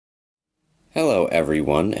Hello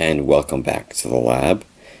everyone and welcome back to the lab.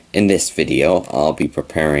 In this video I'll be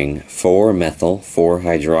preparing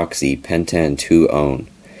 4-methyl-4-hydroxy-pentan-2-one,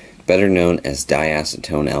 better known as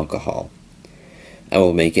diacetone alcohol. I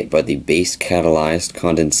will make it by the base catalyzed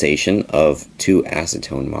condensation of two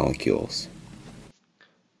acetone molecules.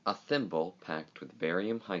 A thimble packed with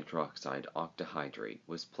barium hydroxide octahydrate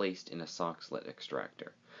was placed in a sock slit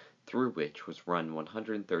extractor, through which was run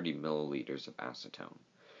 130 milliliters of acetone.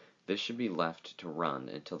 This should be left to run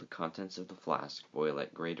until the contents of the flask boil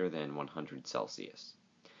at greater than 100 Celsius.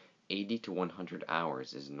 80 to 100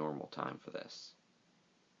 hours is normal time for this.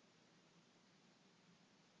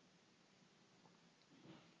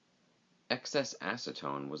 Excess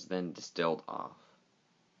acetone was then distilled off.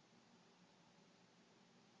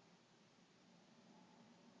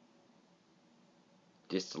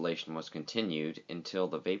 Distillation was continued until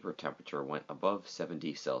the vapor temperature went above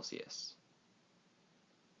 70 Celsius.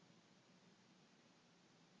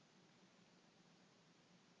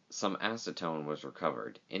 Some acetone was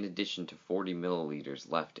recovered, in addition to 40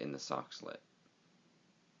 milliliters left in the sock slit.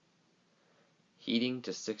 Heating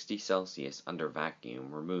to 60 Celsius under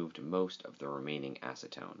vacuum removed most of the remaining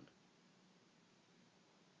acetone.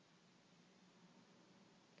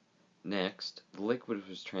 Next, the liquid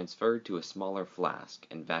was transferred to a smaller flask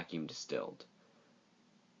and vacuum distilled.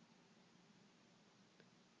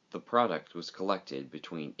 The product was collected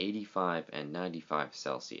between 85 and 95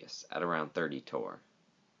 Celsius at around 30 torr.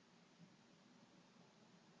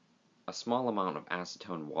 A small amount of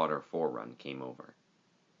acetone water forerun came over.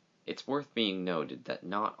 It's worth being noted that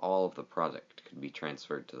not all of the product could be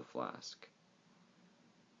transferred to the flask.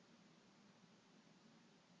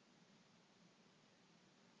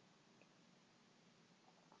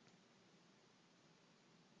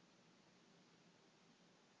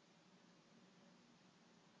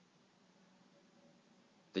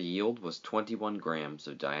 The yield was 21 grams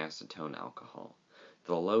of diacetone alcohol.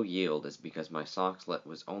 The low yield is because my sock slit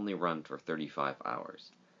was only run for 35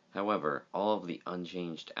 hours. However, all of the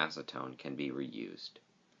unchanged acetone can be reused.